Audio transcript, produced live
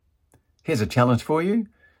Here's a challenge for you.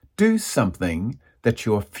 Do something that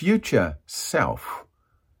your future self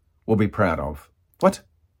will be proud of. What?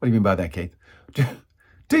 What do you mean by that, Keith?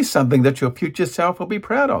 Do something that your future self will be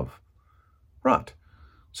proud of. Right.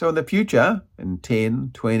 So in the future, in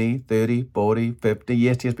 10, 20, 30, 40, 50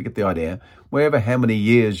 years, yes, we get the idea, wherever how many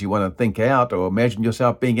years you want to think out or imagine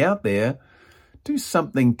yourself being out there, do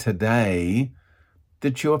something today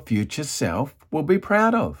that your future self will be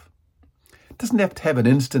proud of. It doesn't have to have an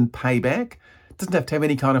instant payback. It doesn't have to have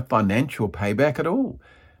any kind of financial payback at all.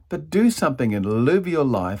 But do something and live your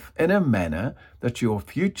life in a manner that your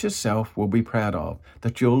future self will be proud of,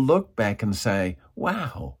 that you'll look back and say,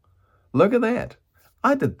 wow, look at that.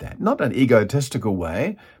 I did that. Not in an egotistical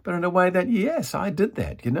way, but in a way that, yes, I did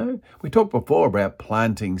that, you know. We talked before about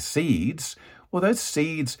planting seeds. Well, those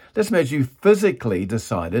seeds, let's imagine you physically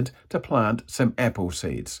decided to plant some apple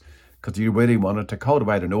seeds because you really wanted to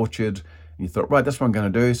cultivate an orchard and you thought, right, that's what I'm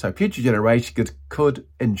going to do so future generations could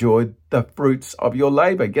enjoy the fruits of your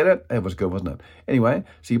labor. Get it? That was good, wasn't it? Anyway,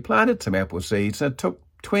 so you planted some apple seeds and it took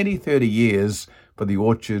 20, 30 years for the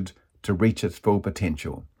orchard to reach its full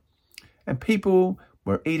potential. And people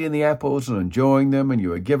were eating the apples and enjoying them and you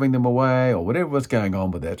were giving them away or whatever was going on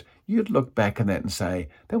with it, you'd look back on that and say,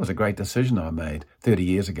 that was a great decision I made 30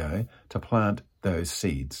 years ago to plant those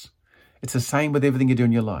seeds. It's the same with everything you do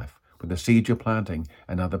in your life, with the seeds you're planting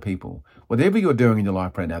and other people. Whatever you're doing in your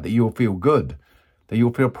life right now, that you'll feel good, that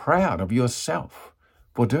you'll feel proud of yourself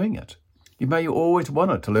for doing it. You may always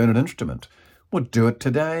wanted to learn an instrument. Well, do it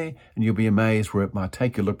today and you'll be amazed where it might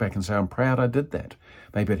take you. Look back and say, I'm proud I did that.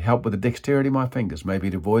 Maybe it helped with the dexterity of my fingers. Maybe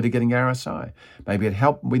it avoided getting RSI. Maybe it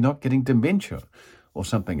helped with not getting dementia or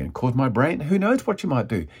something and caused my brain. Who knows what you might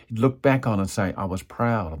do? You'd look back on and say, I was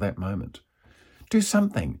proud of that moment. Do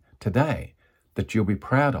something today that you'll be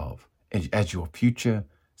proud of as your future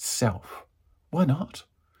self. Why not?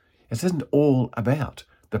 It isn't all about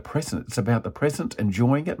the present. It's about the present,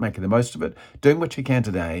 enjoying it, making the most of it, doing what you can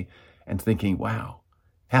today, and thinking, wow,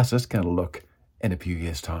 how's this going to look in a few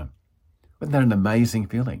years' time? Wasn't that an amazing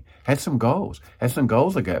feeling? Had some goals. Had some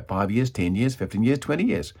goals that go at 5 years, 10 years, 15 years, 20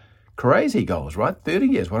 years. Crazy goals, right? 30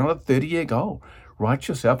 years. Why not a 30-year goal? Write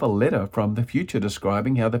yourself a letter from the future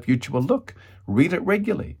describing how the future will look. Read it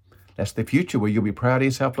regularly. That's the future where you'll be proud of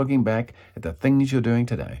yourself looking back at the things you're doing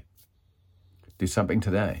today. Do something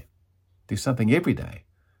today. Do something every day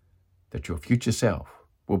that your future self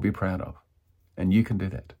will be proud of. And you can do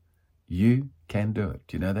that. You can do it.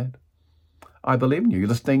 Do you know that? I believe in you. You're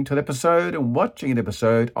listening to an episode and watching an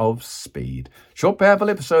episode of Speed. Short, powerful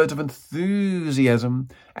episodes of enthusiasm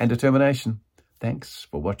and determination. Thanks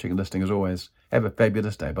for watching and listening as always. Have a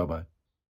fabulous day. Bye-bye.